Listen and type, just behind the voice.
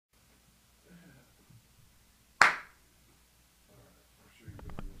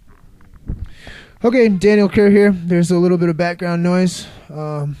Okay, Daniel Kerr here. There's a little bit of background noise.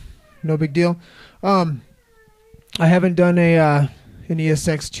 No big deal. I haven't done an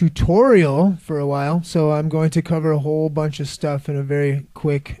ESX tutorial for a while, so I'm going to cover a whole bunch of stuff in a very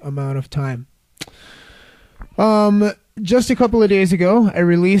quick amount of time. Just a couple of days ago, I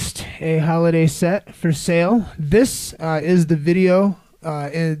released a holiday set for sale. This is the video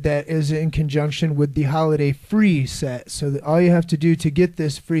that is in conjunction with the holiday free set. So all you have to do to get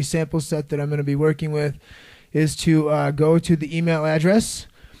this free sample set that I'm going to be working with is to go to the email address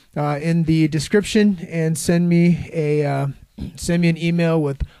in the description and send me an email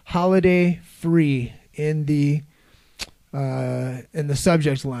with holiday free in the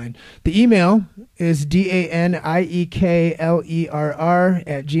subject line. The email is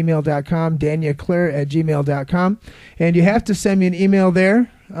daniekerr@gmail.com, danielclair@gmail.com, and you have to send me an email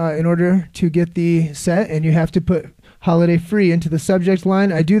there in order to get the set, and you have to put holiday free into the subject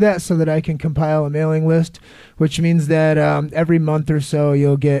line. I do that so that I can compile a mailing list, which means that every month or so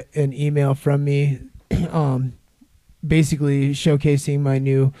you'll get an email from me basically showcasing my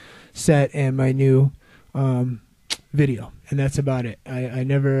new set and my new video, and that's about it. I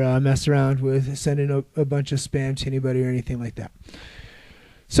never mess around with sending a bunch of spam to anybody or anything like that.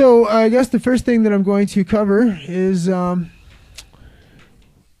 So I guess the first thing that I'm going to cover is,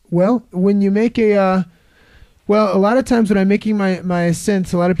 well, when you make a lot of times when I'm making my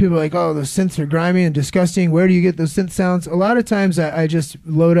synths, a lot of people are like, oh, those synths are grimy and disgusting. Where do you get those synth sounds? A lot of times I just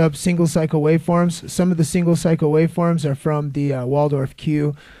load up single cycle waveforms. Some of the single cycle waveforms are from the Waldorf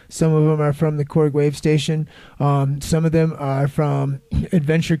Q. Some of them are from the KORG Wave Station. Some of them are from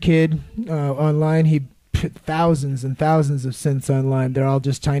Adventure Kid online. He put thousands and thousands of synths online. They're all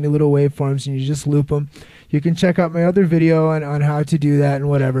just tiny little waveforms, and you just loop them. You can check out my other video on how to do that and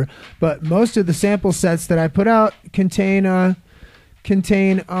whatever. But most of the sample sets that I put out contain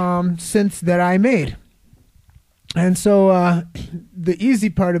synths that I made. And so the easy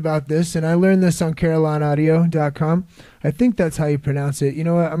part about this, and I learned this on carillonaudio.com. I think that's how you pronounce it. You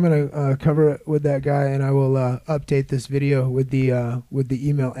know what? I'm going to cover it with that guy, and I will update this video with the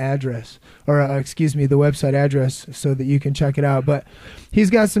email address, or excuse me, the website address, so that you can check it out. But he's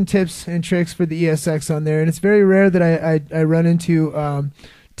got some tips and tricks for the ESX on there, and it's very rare that I run into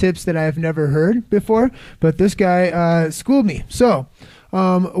tips that I've never heard before. But this guy schooled me. So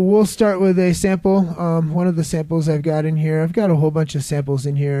we'll start with a sample. One of the samples I've got in here. I've got a whole bunch of samples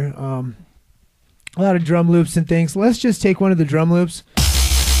in here. A lot of drum loops and things. Let's just take one of the drum loops.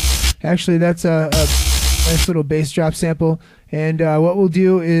 Actually, that's a nice little bass drop sample. And what we'll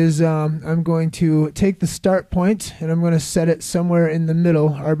do is I'm going to take the start point and I'm going to set it somewhere in the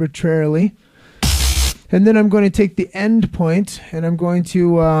middle arbitrarily. And then I'm going to take the end point and I'm going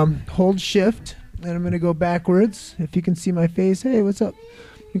to hold shift. And I'm going to go backwards. If you can see my face, hey, what's up?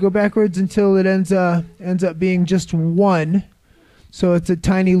 You go backwards until it ends up being just one. So it's a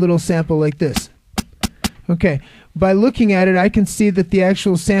tiny little sample like this. Okay, by looking at it, I can see that the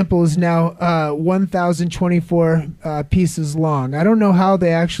actual sample is now 1,024 pieces long. I don't know how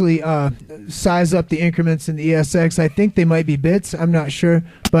they actually size up the increments in the ESX. I think they might be bits. I'm not sure.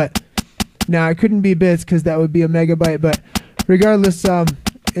 But now it couldn't be bits because that would be a megabyte. But regardless,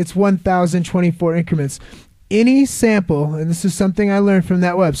 it's 1,024 increments. Any sample, and this is something I learned from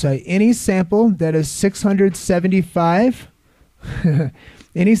that website, any sample that is 675,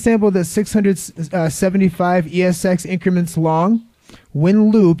 any sample that's 675 ESX increments long,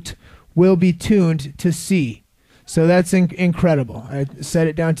 when looped, will be tuned to C. So that's incredible. I set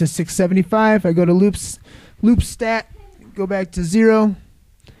it down to 675. I go to loop stat, go back to 0,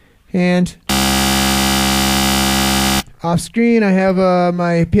 and off screen, I have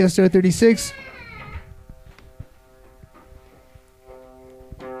my PSR 36.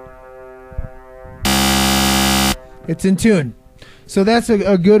 It's in tune. So that's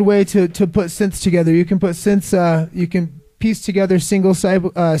a good way to put synths together. You can put synths, you can piece together single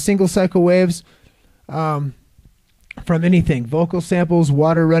cycle waves from anything. Vocal samples,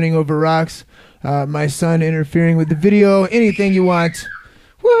 water running over rocks, my son interfering with the video, anything you want.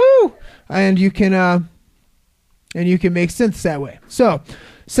 Woohoo! And you can make synths that way. So,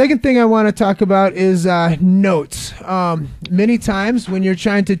 second thing I want to talk about is notes. Many times when you're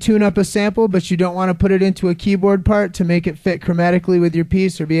trying to tune up a sample, but you don't want to put it into a keyboard part to make it fit chromatically with your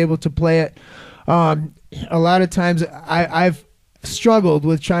piece or be able to play it, a lot of times I've struggled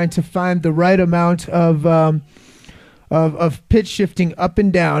with trying to find the right amount of pitch shifting up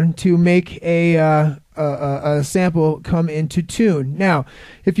and down to make a sample come into tune. Now,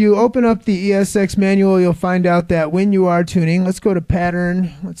 if you open up the ESX manual, you'll find out that when you are tuning, let's go to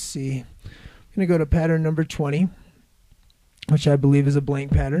pattern, let's see, I'm going to go to pattern number 20, which I believe is a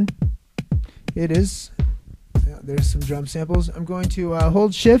blank pattern. it is. Yeah, there's some drum samples. I'm going to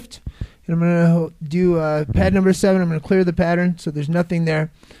hold shift, and I'm going to do pad number 7. I'm going to clear the pattern so there's nothing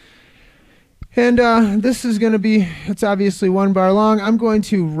there. And this is going to be, it's obviously 1 bar long. I'm going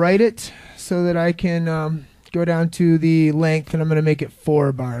to write it so that I can go down to the length, and I'm going to make it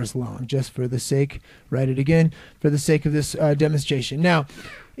 4 bars long, just for the sake, write it again, for the sake of this demonstration. Now,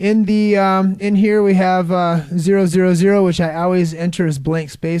 in the in here we have 0, 0, 0, which I always enter as blank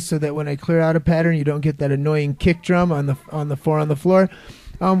space so that when I clear out a pattern, you don't get that annoying kick drum on the 4 on the floor.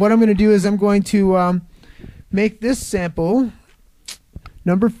 What I'm going to do is I'm going to make this sample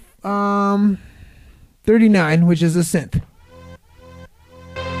number 39, which is a synth.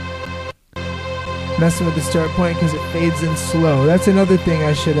 Messing with the start point because it fades in slow. That's another thing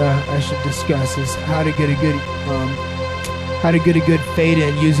I should discuss, is how to get a good fade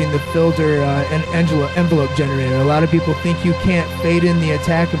in using the filter and envelope generator. A lot of people think you can't fade in the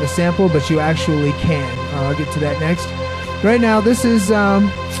attack of a sample, but you actually can. I'll get to that next. Right now, this is let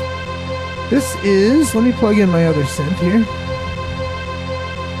me plug in my other synth here.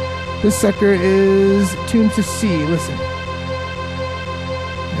 This sucker is tuned to C. Listen.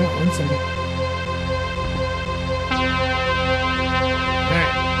 Oh, 1 second.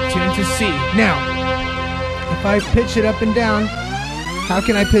 Tune to C. Now, if I pitch it up and down, how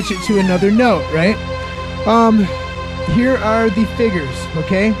can I pitch it to another note, right? Here are the figures,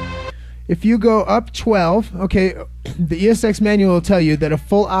 okay? If you go up 12, okay, the ESX manual will tell you that a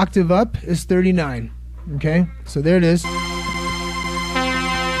full octave up is 39, okay? So there it is.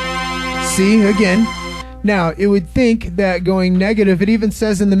 C again. Now, it would think that going negative, it even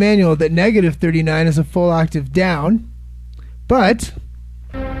says in the manual that negative 39 is a full octave down, but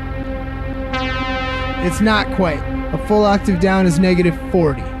it's not quite. A full octave down is negative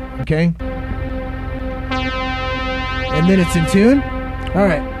 40, okay? And then it's in tune. All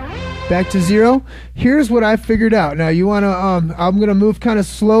right, back to 0. Here's what I figured out. Now you want to, I'm going to move kind of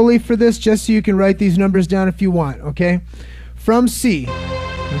slowly for this just so you can write these numbers down if you want, okay? From C,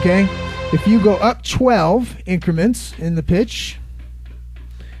 okay? If you go up 12 increments in the pitch,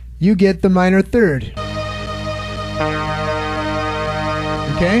 you get the minor third,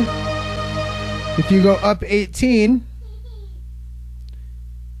 okay? If you go up 18,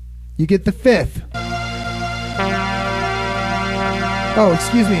 you get the 5th. Oh,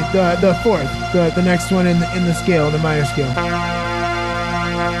 excuse me, the 4th, the next one in the scale, the minor scale.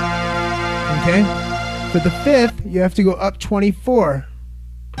 Okay? For the 5th, you have to go up 24.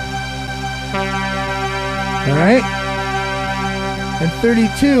 All right? And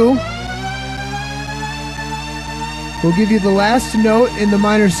 32 will give you the last note in the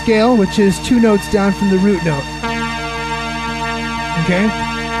minor scale, which is 2 notes down from the root note. Okay?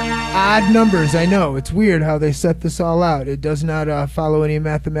 Odd numbers, I know. It's weird how they set this all out. It does not follow any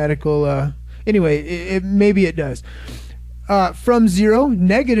mathematical... anyway, maybe it does. From 0,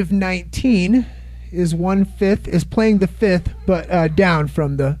 negative 19 is 1/5, is playing the 5th, but down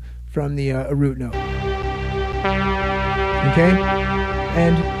from the root note. Okay?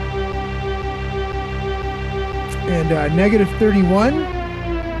 And negative 31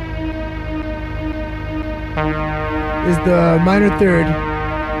 is the minor third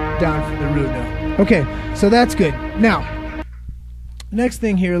down from the root note. Okay, so that's good. Now, next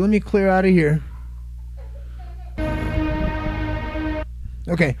thing here, let me clear out of here.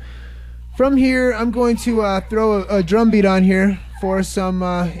 Okay, from here, I'm going to throw a drum beat on here for some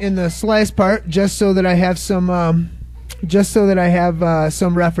in the slice part, just so that I have some,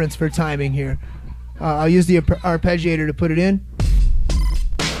 some reference for timing here. I'll use the arpeggiator to put it in.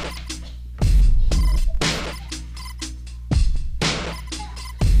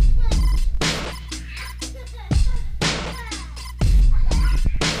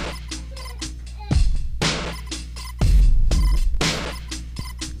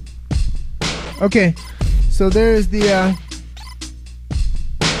 Okay, so there's the,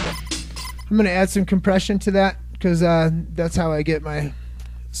 I'm going to add some compression to that, because that's how I get my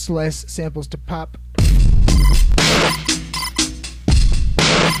slice samples to pop.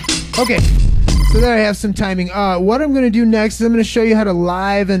 Okay, so there I have some timing. What I'm going to do next is I'm going to show you how to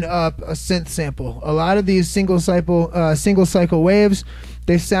liven up a synth sample. A lot of these single cycle waves,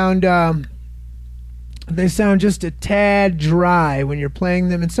 they sound just a tad dry when you're playing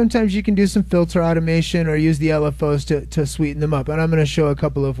them, and sometimes you can do some filter automation or use the LFOs to sweeten them up, and I'm going to show a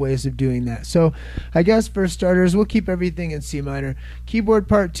couple of ways of doing that. So I guess for starters, we'll keep everything in C minor. Keyboard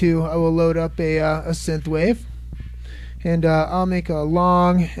part 2, I will load up a synth wave, and I'll make a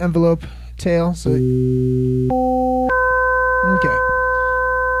long envelope tail. So okay,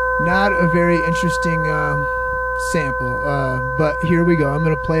 not a very interesting sample. But here we go. I'm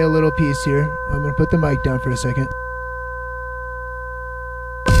going to play a little piece here. I'm going to put the mic down for a second.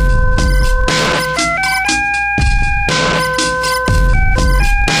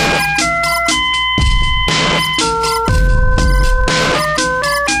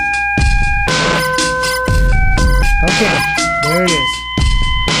 Okay, there it is.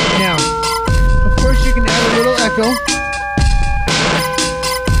 Now, of course you can add a little echo,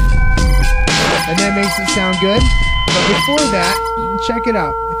 and that makes it sound good. But before that, check it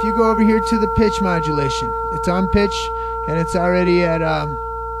out. If you go over here to the pitch modulation, it's on pitch, and it's already at on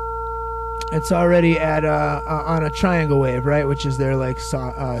a triangle wave, right? Which is their like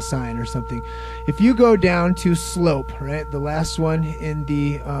sine or something. If you go down to slope, right, the last one in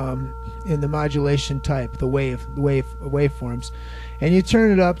the modulation type, the waveforms, and you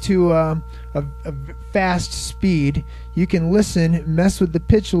turn it up to a fast speed, you can listen, mess with the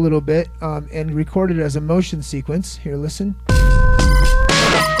pitch a little bit, and record it as a motion sequence. Here, listen.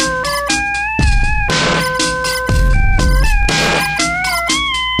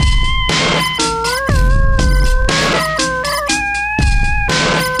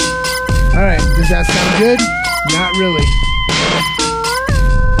 All right, does that sound good? Not really.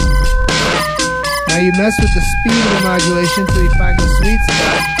 Now you mess with the speed of the modulation until you find the sweet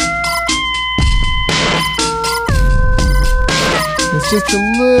spot. It's just a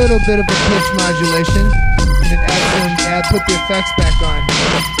little bit of a pitch modulation, and then put the effects back on.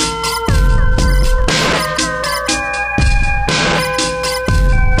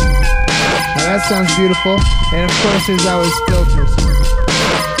 Now that sounds beautiful, and of course there's always filters.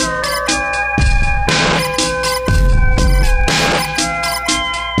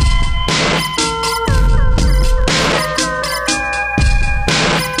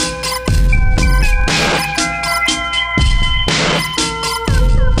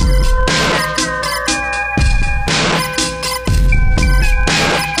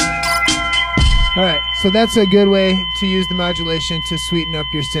 Alright, so that's a good way to use the modulation to sweeten up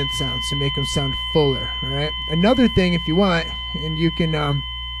your synth sounds, to make them sound fuller, alright? Another thing, if you want, and you can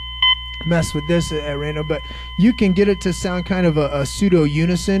mess with this at random, but you can get it to sound kind of a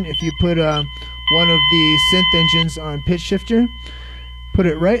pseudo-unison if you put one of the synth engines on pitch shifter, put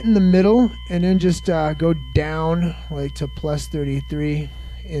it right in the middle, and then just go down like to plus 33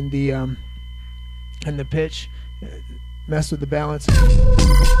 in the pitch, mess with the balance.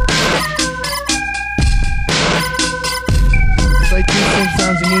 Like two synth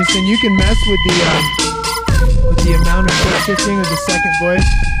sounds in unison. You can mess with the amount of pitch shifting of the second voice.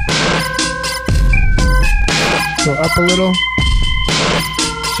 Go up a little,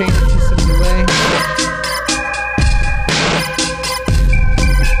 change it to some delay.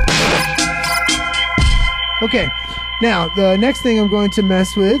 Okay, now the next thing I'm going to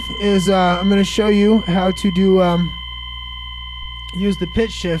mess with is I'm going to show you how to do use the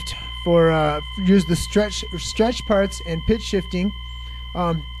pitch shift for use the stretch parts and pitch shifting.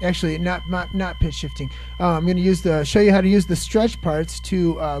 Actually, not pitch shifting. I'm going to show you how to use the stretch parts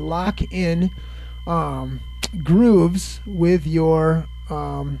to lock in grooves with your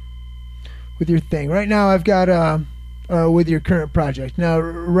thing. Right now, I've got with your current project. Now,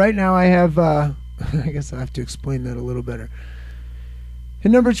 right now, I have. I guess I have to explain that a little better.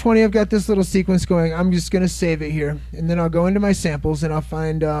 In number 20, I've got this little sequence going. I'm just going to save it here, and then I'll go into my samples, and I'll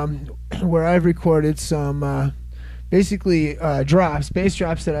find where I've recorded some basically bass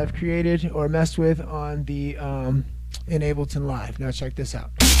drops that I've created or messed with on the in Ableton Live. Now check this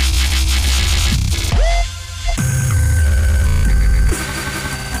out.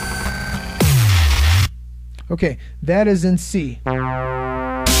 Okay, that is in C.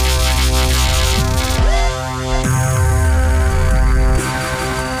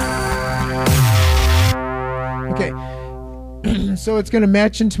 Okay, so it's going to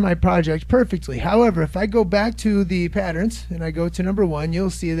match into my project perfectly. However, if I go back to the patterns and I go to number 1, you'll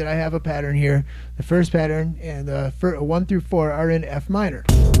see that I have a pattern here. The first pattern and 1 through 4 are in F minor.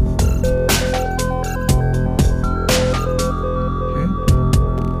 Okay.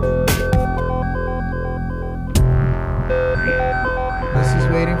 This is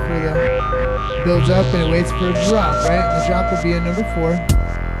waiting for the builds up and it waits for a drop, right? And the drop will be in number 4.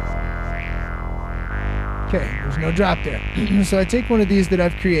 Okay, there's no drop there. So I take one of these that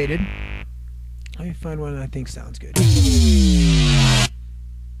I've created. Let me find one that I think sounds good.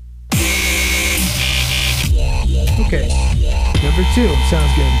 Okay, number 2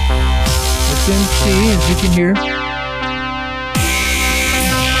 sounds good. It's in C, as you can hear.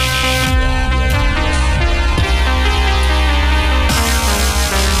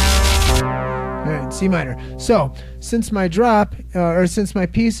 All right, C minor. So since my drop, or since my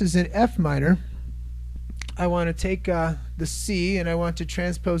piece is in F minor, I want to take the C and I want to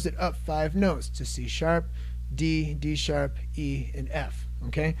transpose it up 5 notes to C sharp, D, D sharp, E, and F.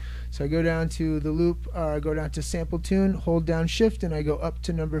 Okay, so I go down to the loop, or I go down to sample tune, hold down shift, and I go up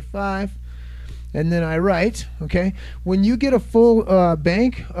to number 5, and then I write. Okay, when you get a full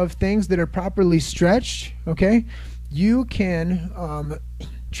bank of things that are properly stretched, okay, you can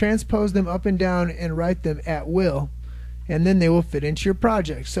transpose them up and down and write them at will, and then they will fit into your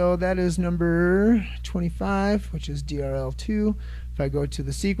project. So that is number 25, which is DRL2. If I go to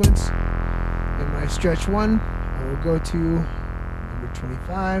the sequence in my stretch 1, I will go to number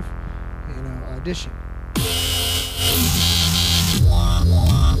 25 and I'll audition.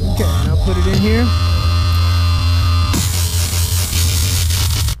 Okay, and I'll put it in here.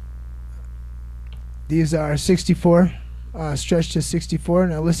 These are 64, stretched to 64.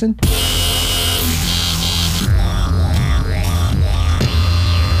 Now listen.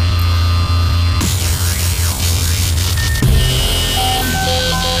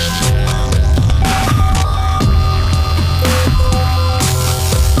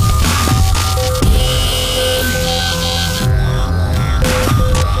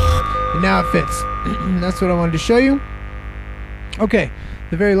 Now it fits. That's what I wanted to show you. Okay,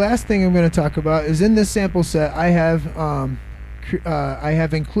 the very last thing I'm going to talk about is in this sample set I have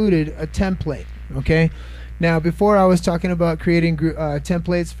included a template. Okay, now before I was talking about creating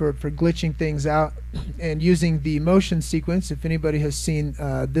templates for glitching things out and using the motion sequence. If anybody has seen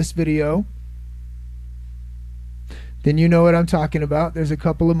this video, then you know what I'm talking about. There's a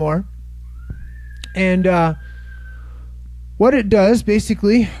couple of more, and what it does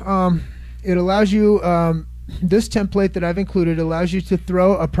basically, it allows you, this template that I've included allows you to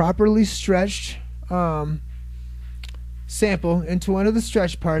throw a properly stretched sample into one of the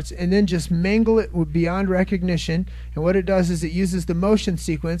stretch parts and then just mangle it beyond recognition. And what it does is it uses the motion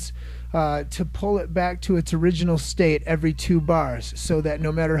sequence to pull it back to its original state every 2 bars, so that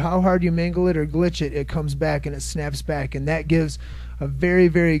no matter how hard you mangle it or glitch it, it comes back and it snaps back, and that gives a very,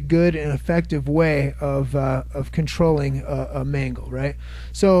 very good and effective way of controlling a mangle, right?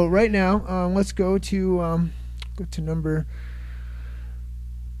 So right now, let's go to number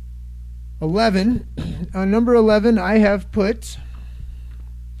 11. On number 11, I have put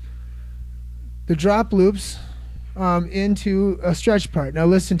the drop loops into a stretch part. Now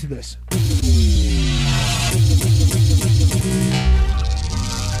listen to this.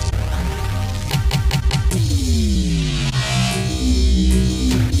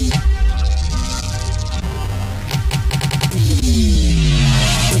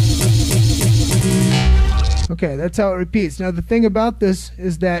 Okay, that's how it repeats. Now the thing about this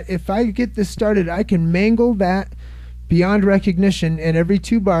is that if I get this started, I can mangle that beyond recognition, and every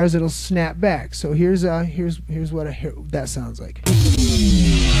 2 bars it'll snap back. So here's what that sounds like.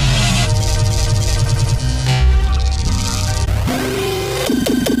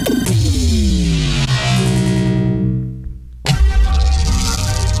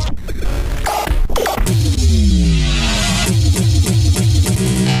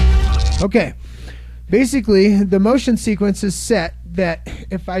 Okay. Basically, the motion sequence is set that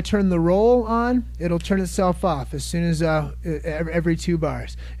if I turn the roll on, it'll turn itself off as soon as every 2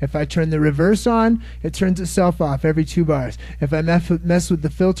 bars. If I turn the reverse on, it turns itself off every 2 bars. If I mess with the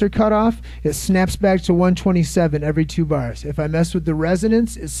filter cutoff, it snaps back to 127 every 2 bars. If I mess with the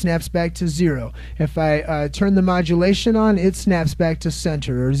resonance, it snaps back to 0. If I turn the modulation on, it snaps back to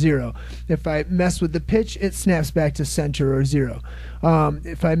center or 0. If I mess with the pitch, it snaps back to center or 0.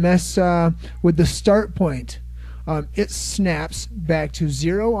 If I mess with the start point, it snaps back to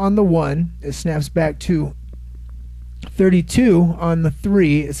 0 on the 1, it snaps back to 32 on the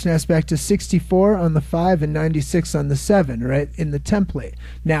 3, it snaps back to 64 on the 5, and 96 on the 7, right, in the template.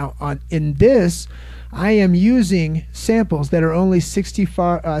 Now, in this, I am using samples that are only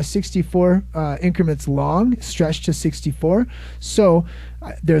 64 increments long, stretched to 64, so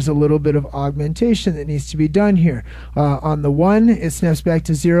there's a little bit of augmentation that needs to be done here. On the 1, it snaps back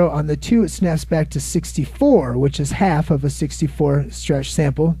to 0. On the 2, it snaps back to 64, which is half of a 64 stretch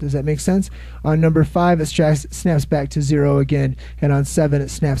sample. Does that make sense? On number 5, it snaps back to 0 again, and on 7, it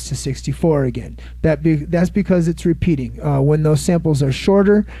snaps to 64 again. That's because it's repeating. When those samples are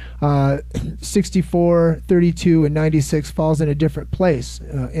shorter, 64, 32, and 96 falls in a different place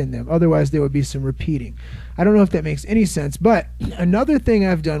in them. Otherwise, there would be some repeating. I don't know if that makes any sense, but another thing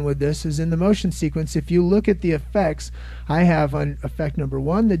I've done with this is in the motion sequence, if you look at the effects, I have on effect number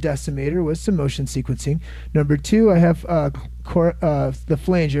 1, the decimator with some motion sequencing. Number 2, I have the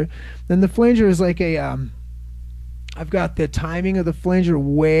flanger. Then the flanger is like a, I've got the timing of the flanger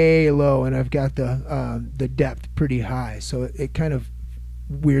way low, and I've got the depth pretty high. So it kind of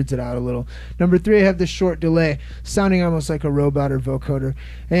weirds it out a little. Number 3, I have the short delay, sounding almost like a robot or vocoder.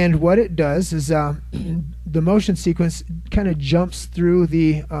 And what it does is the motion sequence kind of jumps through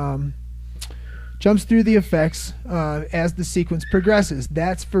the effects as the sequence progresses.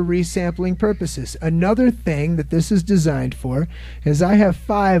 That's for resampling purposes. Another thing that this is designed for is I have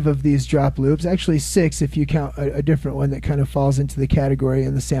 5 of these drop loops, actually 6 if you count a different one that kind of falls into the category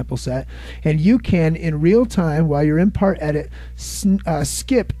in the sample set. And you can, in real time, while you're in part edit,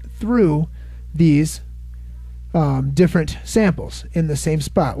 skip through these different samples in the same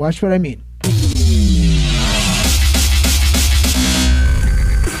spot. Watch what I mean.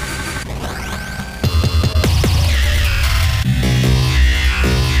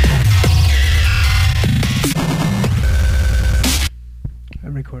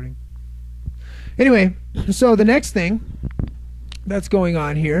 Recording. Anyway, so the next thing that's going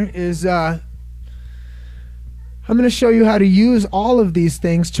on here is I'm going to show you how to use all of these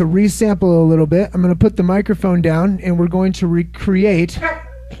things to resample a little bit. I'm going to put the microphone down and we're going to recreate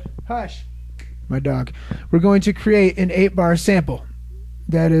hush, my dog. We're going to create an 8-bar sample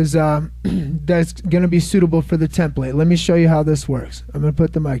that is that's going to be suitable for the template. Let me show you how this works. I'm going to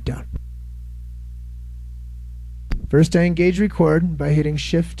put the mic down. First, I engage record by hitting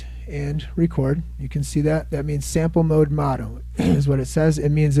shift and record. You can see that. That means sample mode mono is what it says. It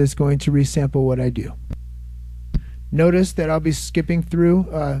means it's going to resample what I do. Notice that I'll be skipping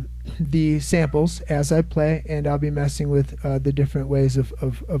through the samples as I play, and I'll be messing with the different ways of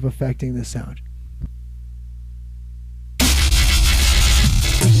affecting the sound.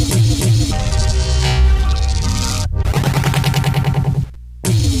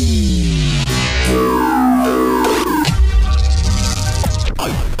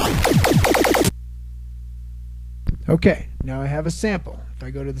 Okay, now I have a sample. If I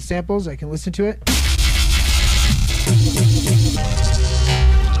go to the samples, I can listen to it.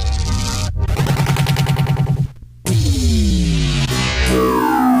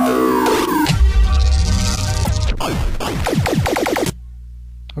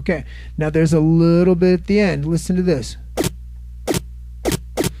 Okay, now there's a little bit at the end. Listen to this.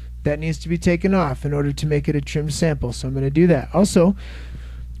 That needs to be taken off in order to make it a trimmed sample, so I'm going to do that. Also,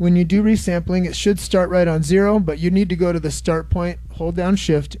 when you do resampling, it should start right on 0, but you need to go to the start point, hold down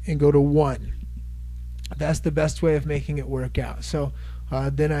shift, and go to 1. That's the best way of making it work out. So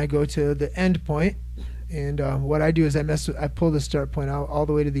then I go to the end point, and what I do is I pull the start point out all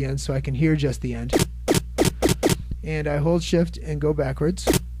the way to the end so I can hear just the end. And I hold shift and go backwards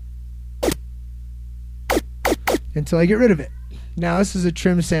until I get rid of it. Now this is a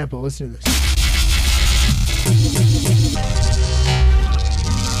trim sample. Listen to this.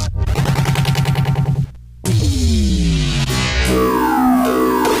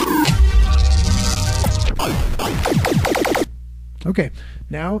 Okay,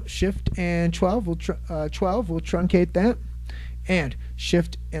 now shift and 12 will truncate that, and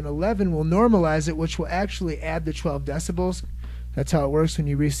shift and 11 will normalize it, which will actually add the 12 decibels. That's how it works when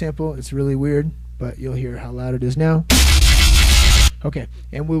you resample. It's really weird, but you'll hear how loud it is now. Okay,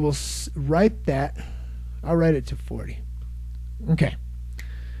 and we will write that. I'll write it to 40. Okay.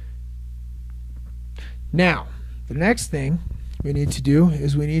 Now, the next thing we need to do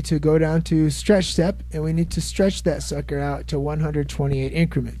is we need to go down to stretch step, and we need to stretch that sucker out to 128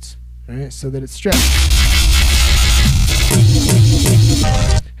 increments, all right, so that it's stretched.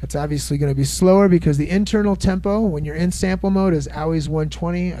 That's obviously going to be slower because the internal tempo when you're in sample mode is always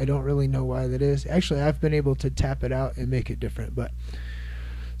 120. I don't really know why that is. Actually, I've been able to tap it out and make it different. But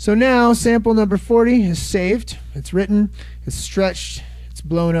so now sample number 40 is saved. It's written. It's stretched. It's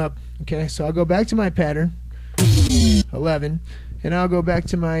blown up. Okay, so I'll go back to my pattern, 11, and I'll go back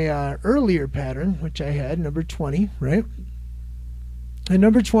to my earlier pattern, which I had, number 20, right? And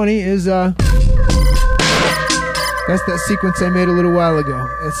number 20 is that's that sequence I made a little while ago.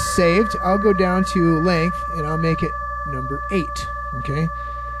 It's saved. I'll go down to length, and I'll make it number 8. Okay,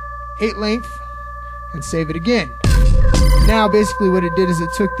 8 length, and save it again. Now, basically, what it did is it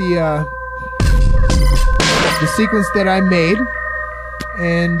took the sequence that I made,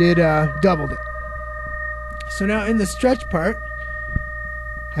 and it doubled it. So now in the stretch part,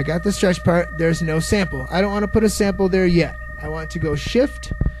 I got the stretch part. There's no sample. I don't want to put a sample there yet. I want to go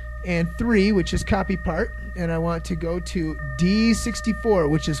shift and 3, which is copy part, and I want to go to D64,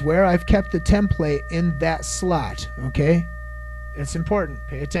 which is where I've kept the template in that slot. Okay, it's important.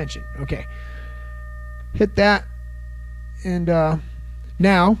 Pay attention. Okay, hit that, and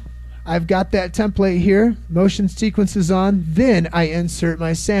now I've got that template here. Motion sequence is on. Then I insert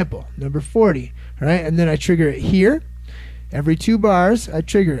my sample, number 40. All right, and then I trigger it here. Every 2 bars, I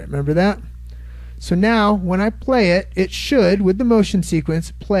trigger it. Remember that? So now when I play it, it should, with the motion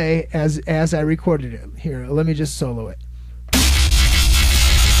sequence, play as I recorded it. Here, let me just solo it.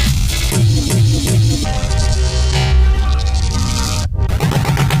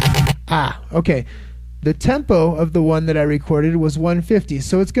 Okay. The tempo of the one that I recorded was 150,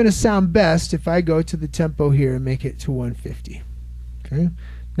 so it's going to sound best if I go to the tempo here and make it to 150. Okay?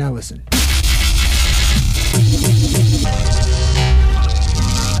 Now listen.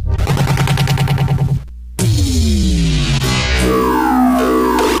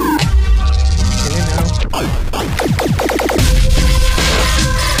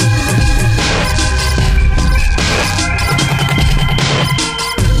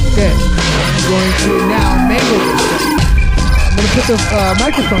 Going to now mangle this thing. I'm going to put the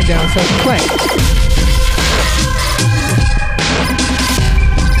microphone down so I can play.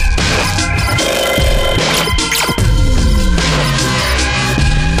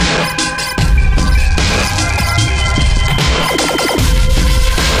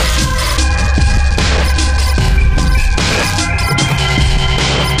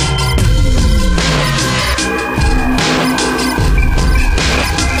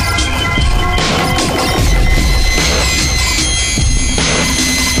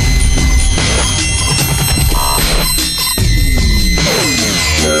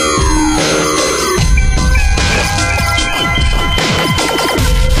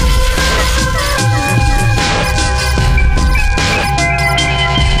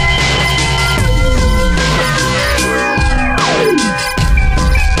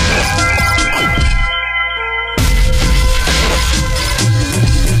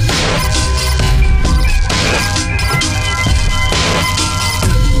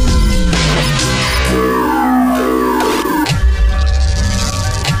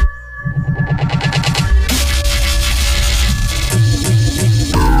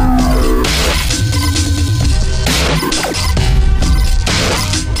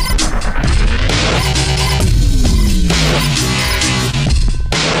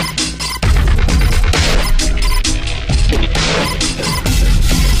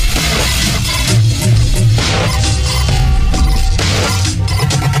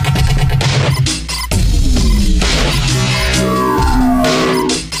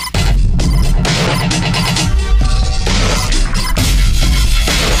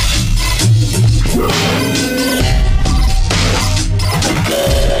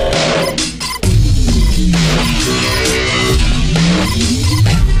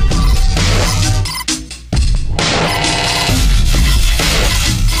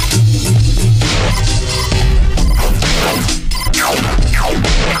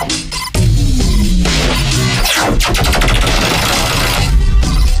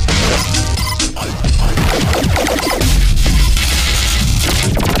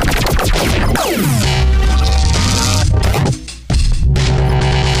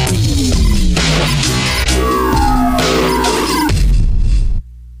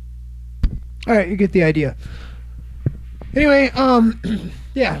 All right, you get the idea. Anyway,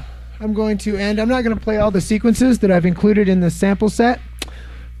 yeah, I'm going to end. I'm not going to play all the sequences that I've included in the sample set,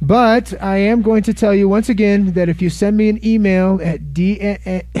 but I am going to tell you once again that if you send me an email at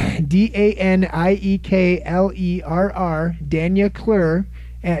DANIEKLERR,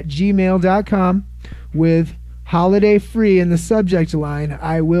 daniaclerr@gmail.com with holiday free in the subject line,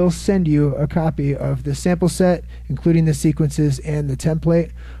 I will send you a copy of the sample set, including the sequences and the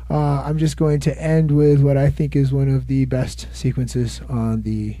template. I'm just going to end with what I think is one of the best sequences on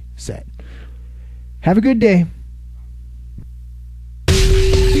the set. Have a good day.